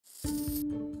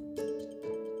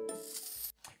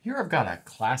Here I've got a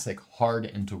classic hard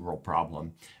integral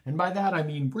problem. And by that I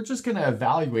mean we're just going to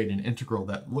evaluate an integral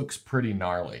that looks pretty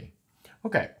gnarly.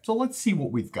 Okay, so let's see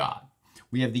what we've got.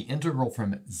 We have the integral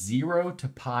from 0 to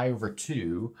pi over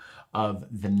 2 of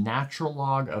the natural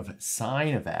log of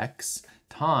sine of x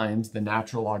times the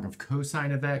natural log of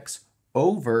cosine of x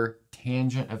over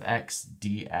tangent of x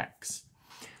dx.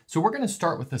 So we're going to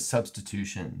start with a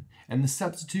substitution, and the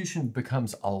substitution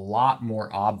becomes a lot more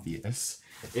obvious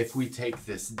if we take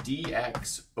this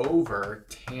dx over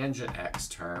tangent x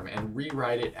term and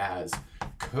rewrite it as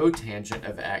cotangent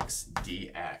of x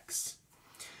dx.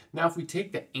 Now, if we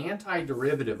take the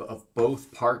antiderivative of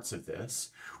both parts of this,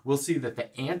 we'll see that the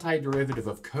antiderivative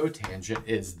of cotangent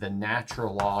is the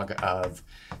natural log of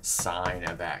sine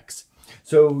of x.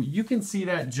 So you can see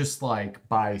that just like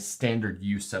by standard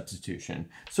use substitution.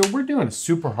 So we're doing a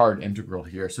super hard integral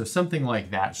here. So something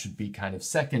like that should be kind of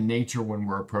second nature when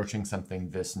we're approaching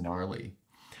something this gnarly.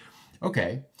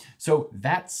 Okay, so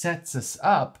that sets us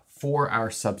up for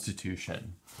our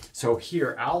substitution. So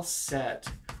here I'll set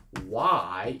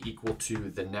y equal to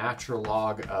the natural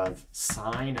log of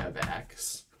sine of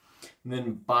x. And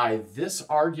then by this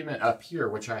argument up here,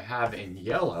 which I have in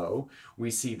yellow,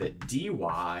 we see that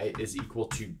dy is equal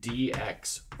to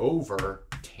dx over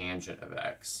tangent of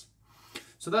x.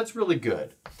 So that's really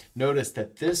good. Notice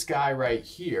that this guy right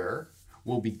here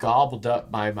will be gobbled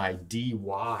up by my dy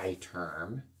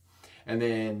term. And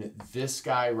then this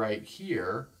guy right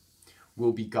here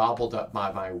will be gobbled up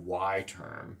by my y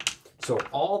term. So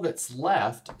all that's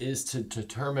left is to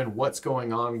determine what's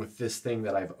going on with this thing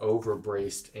that I've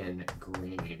overbraced in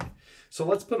green. So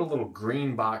let's put a little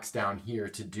green box down here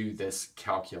to do this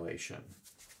calculation.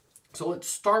 So let's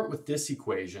start with this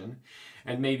equation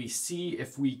and maybe see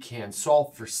if we can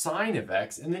solve for sine of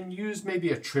x and then use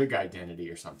maybe a trig identity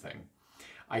or something.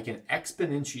 I can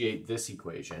exponentiate this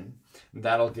equation.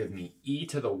 That'll give me e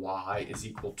to the y is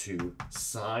equal to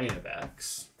sine of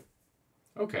x.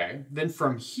 Okay, then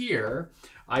from here,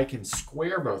 I can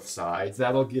square both sides.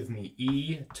 That'll give me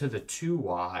e to the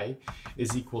 2y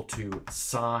is equal to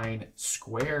sine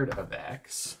squared of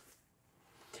x.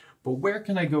 But where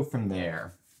can I go from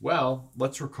there? Well,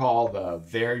 let's recall the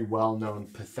very well-known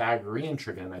Pythagorean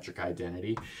trigonometric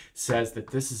identity says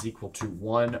that this is equal to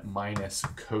 1 minus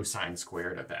cosine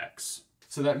squared of x.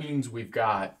 So that means we've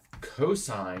got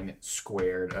cosine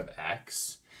squared of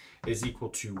x is equal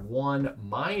to 1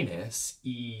 minus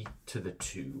e to the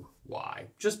 2y,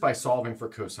 just by solving for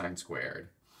cosine squared.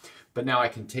 But now I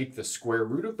can take the square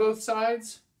root of both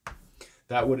sides.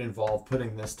 That would involve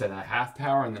putting this to the half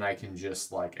power, and then I can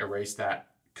just like erase that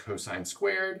cosine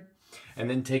squared, and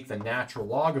then take the natural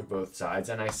log of both sides,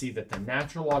 and I see that the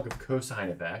natural log of cosine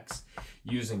of x,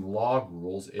 using log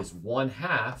rules, is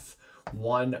 1/2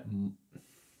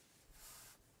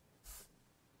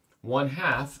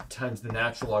 times the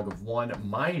natural log of 1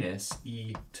 minus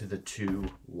e to the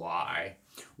 2y,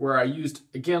 where I used,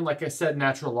 again, like I said,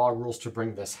 natural log rules to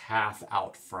bring this half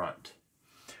out front.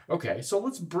 Okay, so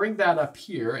let's bring that up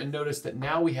here and notice that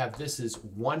now we have this is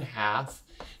 1/2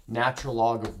 natural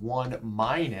log of 1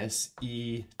 minus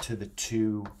e to the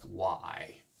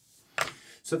 2y.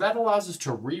 So that allows us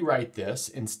to rewrite this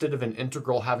instead of an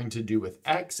integral having to do with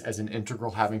x as an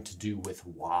integral having to do with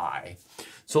y.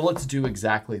 So let's do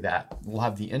exactly that. We'll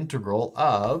have the integral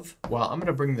of, well, I'm going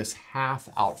to bring this half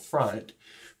out front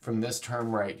from this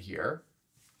term right here.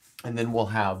 And then we'll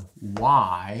have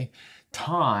y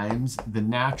times the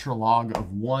natural log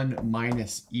of 1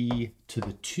 minus e to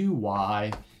the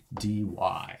 2y dy.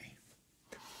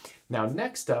 Now,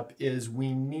 next up is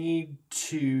we need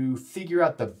to figure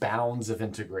out the bounds of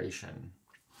integration.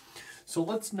 So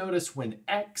let's notice when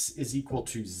x is equal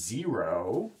to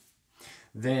 0,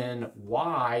 then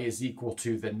y is equal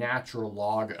to the natural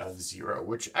log of 0,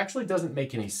 which actually doesn't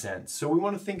make any sense. So we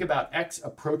want to think about x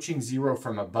approaching 0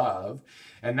 from above,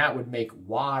 and that would make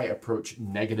y approach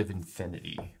negative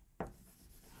infinity.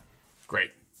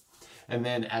 Great. And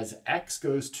then as x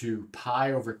goes to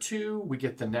pi over 2, we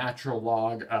get the natural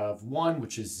log of 1,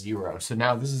 which is 0. So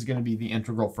now this is going to be the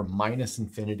integral from minus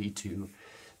infinity to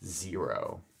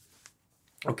 0.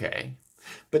 Okay.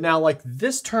 But now, like,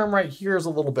 this term right here is a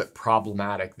little bit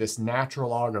problematic, this natural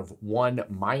log of 1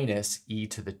 minus e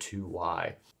to the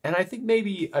 2y. And I think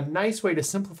maybe a nice way to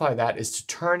simplify that is to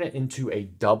turn it into a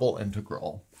double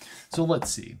integral. So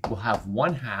let's see, we'll have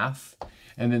 1/2,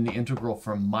 and then the integral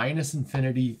from minus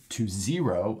infinity to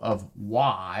 0 of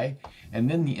y, and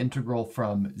then the integral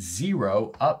from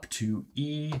 0 up to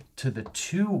e to the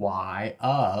 2y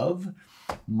of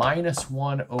minus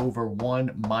 1 over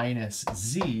 1 minus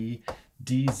z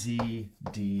dz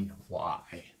dy.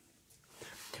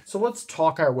 So let's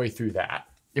talk our way through that.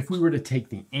 if we were to take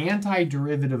the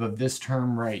antiderivative of this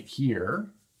term right here,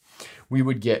 we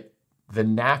would get the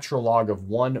natural log of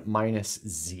 1 minus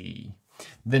z.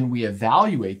 Then we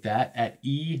evaluate that at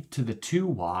e to the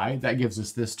 2y. That gives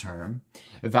us this term.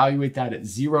 Evaluate that at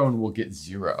 0 and we'll get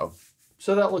 0.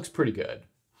 So that looks pretty good.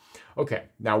 Okay,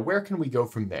 now where can we go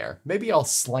from there? Maybe I'll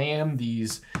slam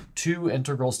these two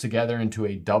integrals together into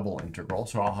a double integral.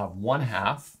 So I'll have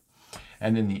 1/2,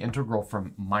 and then the integral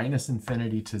from minus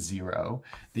infinity to 0,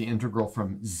 the integral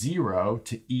from 0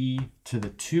 to e to the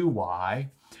 2y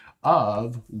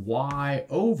of y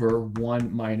over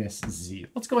 1 minus z.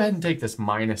 Let's go ahead and take this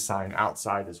minus sign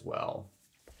outside as well.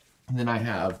 And then I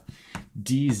have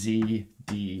dz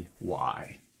dy.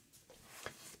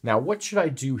 Now, what should I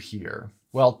do here?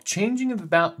 Well, changing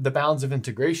the bounds of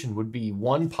integration would be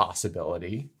one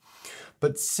possibility.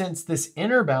 But since this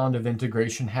inner bound of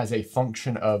integration has a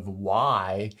function of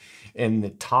y in the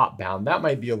top bound, that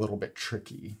might be a little bit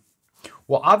tricky.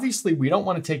 Well, obviously, we don't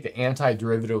want to take the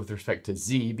antiderivative with respect to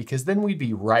z because then we'd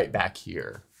be right back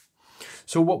here.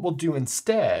 So what we'll do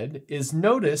instead is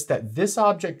notice that this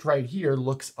object right here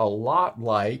looks a lot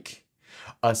like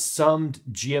a summed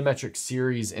geometric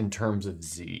series in terms of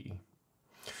z.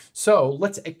 So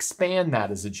let's expand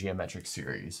that as a geometric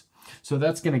series. So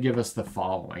that's going to give us the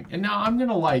following. And now I'm going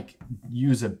to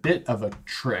use a bit of a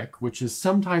trick, which is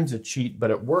sometimes a cheat,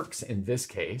 but it works in this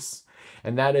case.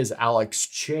 And that is I'll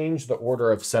exchange the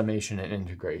order of summation and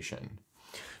integration.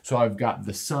 So I've got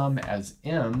the sum as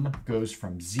m goes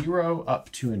from 0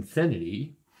 up to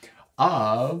infinity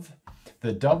of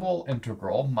the double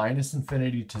integral minus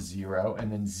infinity to 0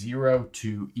 and then 0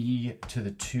 to e to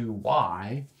the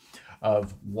 2y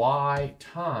of y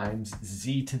times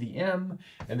z to the m,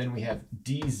 and then we have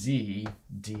dz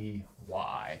dy,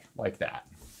 like that.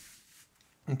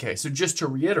 Okay, so just to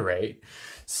reiterate,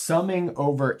 summing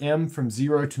over m from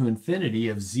 0 to infinity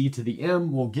of z to the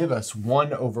m will give us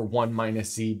 1 over 1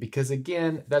 minus z, because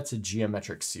again, that's a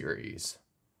geometric series.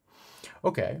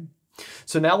 Okay,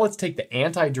 so now let's take the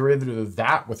antiderivative of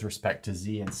that with respect to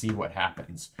z and see what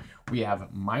happens. We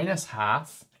have minus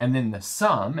half, and then the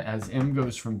sum, as m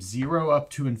goes from 0 up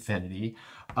to infinity,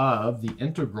 of the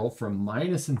integral from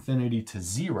minus infinity to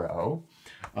 0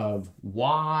 of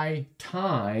y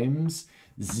times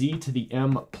z to the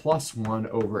m plus 1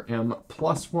 over m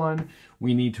plus 1.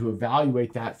 We need to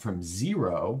evaluate that from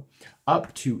 0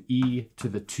 up to e to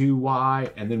the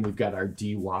 2y, and then we've got our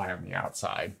dy on the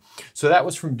outside. So that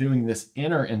was from doing this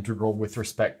inner integral with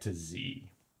respect to z.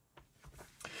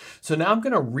 So now I'm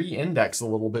going to re-index a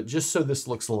little bit just so this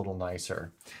looks a little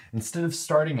nicer. Instead of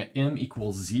starting at m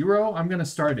equals 0, I'm going to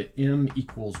start at m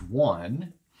equals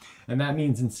 1. And that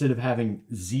means instead of having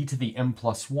z to the m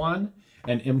plus 1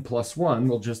 and m plus 1,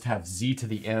 we'll just have z to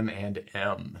the m and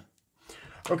m.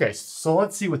 Okay, so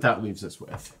let's see what that leaves us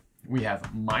with. We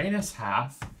have minus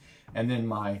half, and then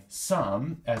my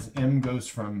sum as m goes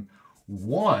from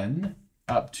 1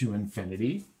 up to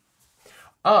infinity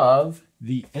of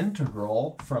the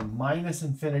integral from minus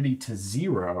infinity to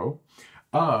 0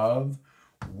 of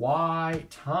y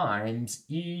times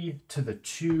e to the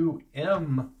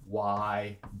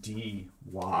 2my dy.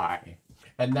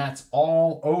 And that's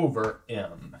all over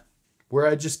m. Where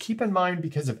I just keep in mind,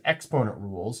 because of exponent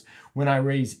rules, when I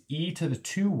raise e to the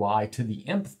 2y to the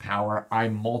nth power, I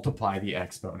multiply the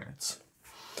exponents.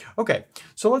 Okay,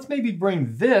 so let's maybe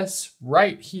bring this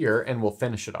right here and we'll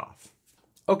finish it off.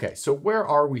 Okay, so where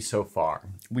are we so far?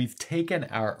 We've taken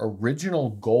our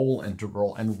original goal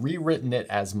integral and rewritten it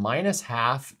as minus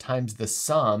half times the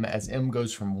sum as m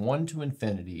goes from 1 to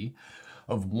infinity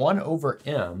of 1 over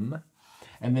m,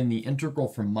 and then the integral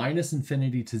from minus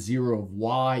infinity to 0 of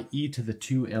y e to the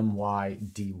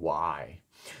 2my dy.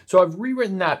 So I've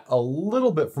rewritten that a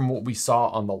little bit from what we saw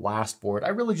on the last board. I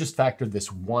really just factored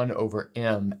this 1 over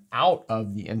m out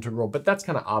of the integral, but that's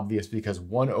kind of obvious because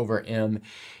 1 over m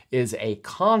is a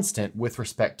constant with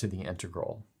respect to the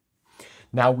integral.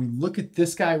 Now we look at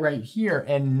this guy right here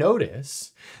and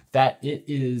notice that it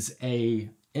is a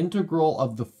integral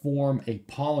of the form a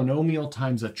polynomial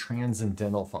times a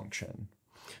transcendental function.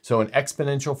 So an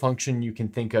exponential function you can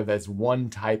think of as one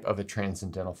type of a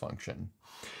transcendental function.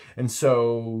 And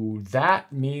so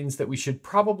that means that we should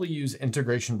probably use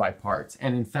integration by parts.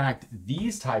 And in fact,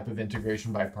 these type of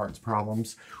integration by parts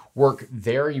problems work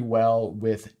very well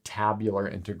with tabular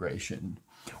integration,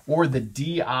 or the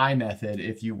DI method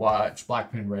if you watch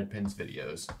Black Pen, Red Pen's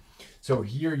videos. So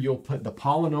here you'll put the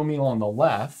polynomial on the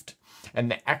left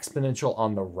and the exponential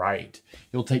on the right.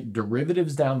 You'll take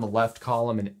derivatives down the left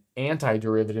column and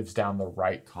antiderivatives down the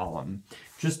right column.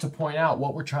 Just to point out,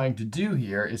 what we're trying to do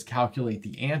here is calculate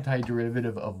the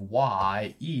antiderivative of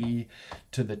y, e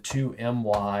to the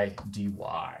 2my dy.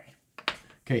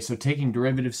 Okay, so taking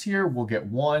derivatives here, we'll get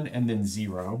 1 and then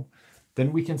 0.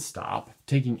 Then we can stop.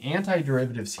 Taking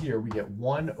antiderivatives here, we get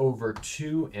 1 over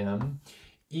 2m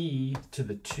e to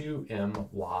the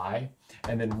 2my,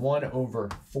 and then 1 over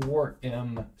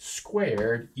 4m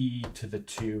squared e to the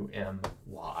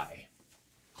 2my.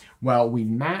 Well, we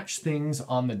match things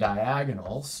on the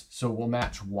diagonals, so we'll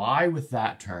match y with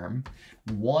that term,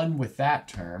 1 with that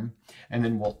term, and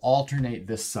then we'll alternate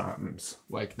the sums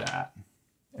like that.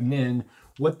 And then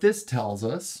what this tells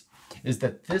us is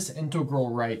that this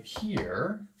integral right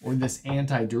here, or this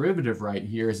antiderivative right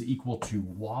here, is equal to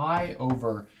y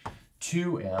over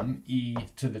 2m e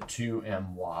to the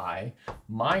 2my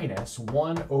minus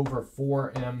 1 over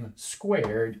 4m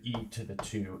squared e to the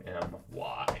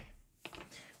 2my.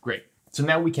 Great. So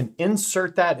now we can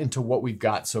insert that into what we've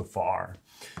got so far.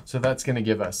 So that's going to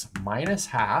give us minus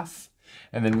half,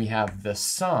 and then we have the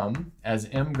sum as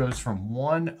m goes from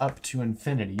 1 up to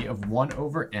infinity of 1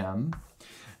 over m.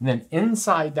 And then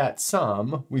inside that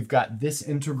sum, we've got this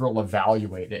integral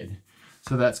evaluated.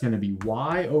 So that's going to be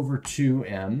y over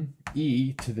 2m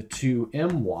e to the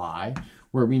 2my,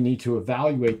 where we need to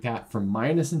evaluate that from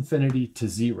minus infinity to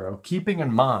 0, keeping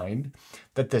in mind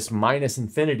that this minus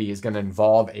infinity is going to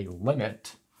involve a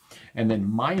limit, and then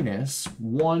minus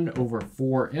 1 over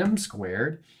 4m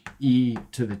squared e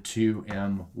to the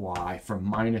 2my from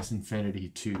minus infinity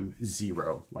to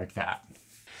 0, like that.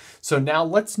 So now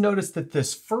let's notice that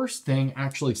this first thing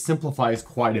actually simplifies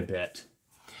quite a bit.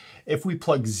 If we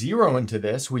plug 0 into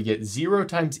this, we get 0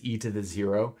 times e to the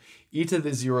 0. E to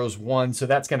the 0 is 1, so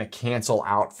that's going to cancel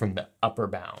out from the upper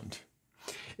bound.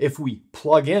 If we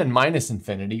plug in minus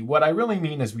infinity, what I really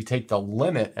mean is we take the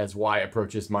limit as y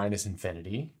approaches minus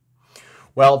infinity.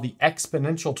 Well, the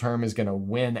exponential term is going to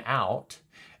win out,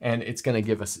 and it's going to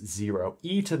give us 0.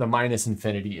 E to the minus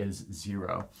infinity is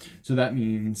 0. So that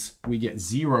means we get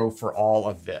 0 for all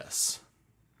of this.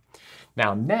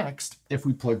 Now next, if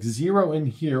we plug 0 in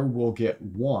here, we'll get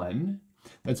 1.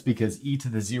 That's because e to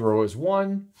the 0 is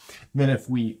 1. Then if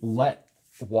we let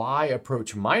y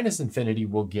approach minus infinity,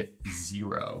 we'll get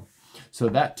 0. So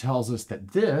that tells us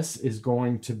that this is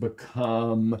going to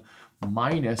become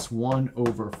minus 1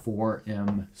 over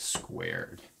 4m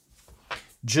squared.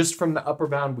 Just from the upper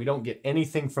bound, we don't get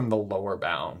anything from the lower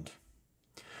bound.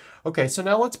 Okay, so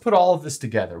now let's put all of this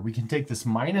together. We can take this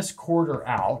minus quarter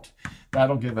out.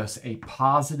 That'll give us a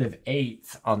positive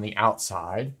 1/8 on the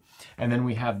outside. And then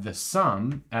we have the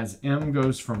sum as m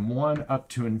goes from 1 up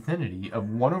to infinity of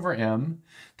 1 over m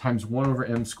times 1 over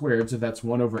m squared. So that's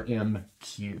 1 over m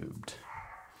cubed.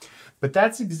 But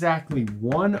that's exactly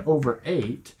 1 over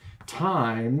 8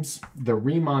 times the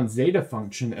Riemann zeta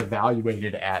function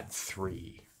evaluated at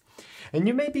 3. And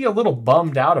you may be a little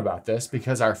bummed out about this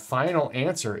because our final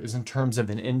answer is in terms of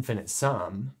an infinite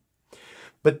sum.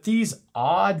 But these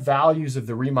odd values of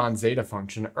the Riemann zeta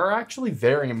function are actually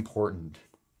very important.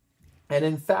 And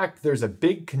in fact, there's a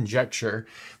big conjecture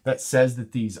that says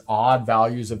that these odd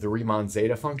values of the Riemann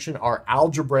zeta function are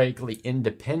algebraically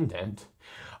independent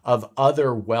of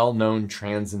other well-known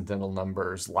transcendental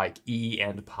numbers like e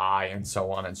and pi and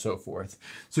so on and so forth.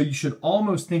 So you should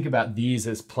almost think about these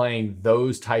as playing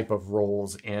those type of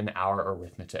roles in our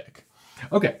arithmetic.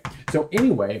 Okay, so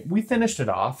anyway, we finished it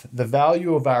off. The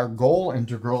value of our goal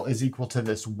integral is equal to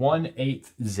this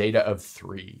 1/8 zeta of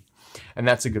 3. And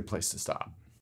that's a good place to stop.